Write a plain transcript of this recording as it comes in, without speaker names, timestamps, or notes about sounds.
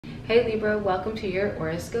Hey Libra, welcome to your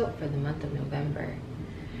horoscope for the month of November.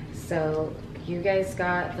 So you guys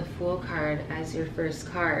got the Fool card as your first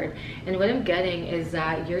card, and what I'm getting is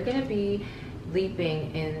that you're going to be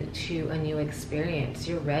leaping into a new experience.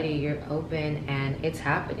 You're ready, you're open, and it's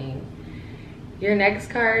happening. Your next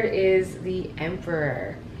card is the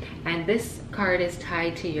Emperor, and this card is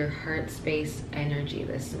tied to your heart space energy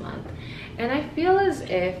this month. And I feel as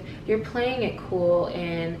if you're playing it cool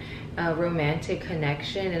in a romantic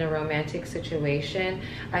connection, in a romantic situation.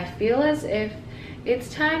 I feel as if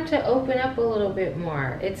it's time to open up a little bit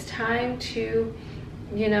more. It's time to,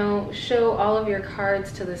 show all of your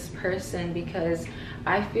cards to this person, because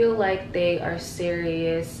I feel like they are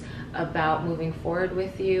serious about moving forward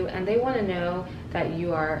with you, and they want to know that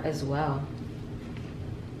you are as well.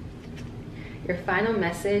 Your final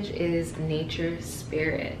message is nature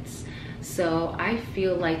spirits. So I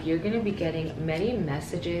feel like you're going to be getting many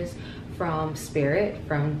messages from spirit,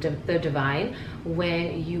 from the divine,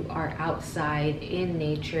 when you are outside in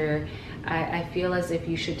nature. I feel as if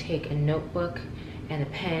you should take a notebook and a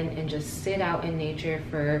pen and just sit out in nature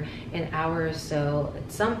for an hour or so at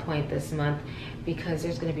some point this month, because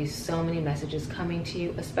there's going to be so many messages coming to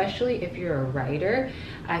you, especially if you're a writer.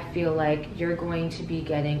 I feel like you're going to be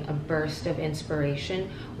getting a burst of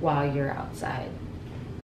inspiration while you're outside.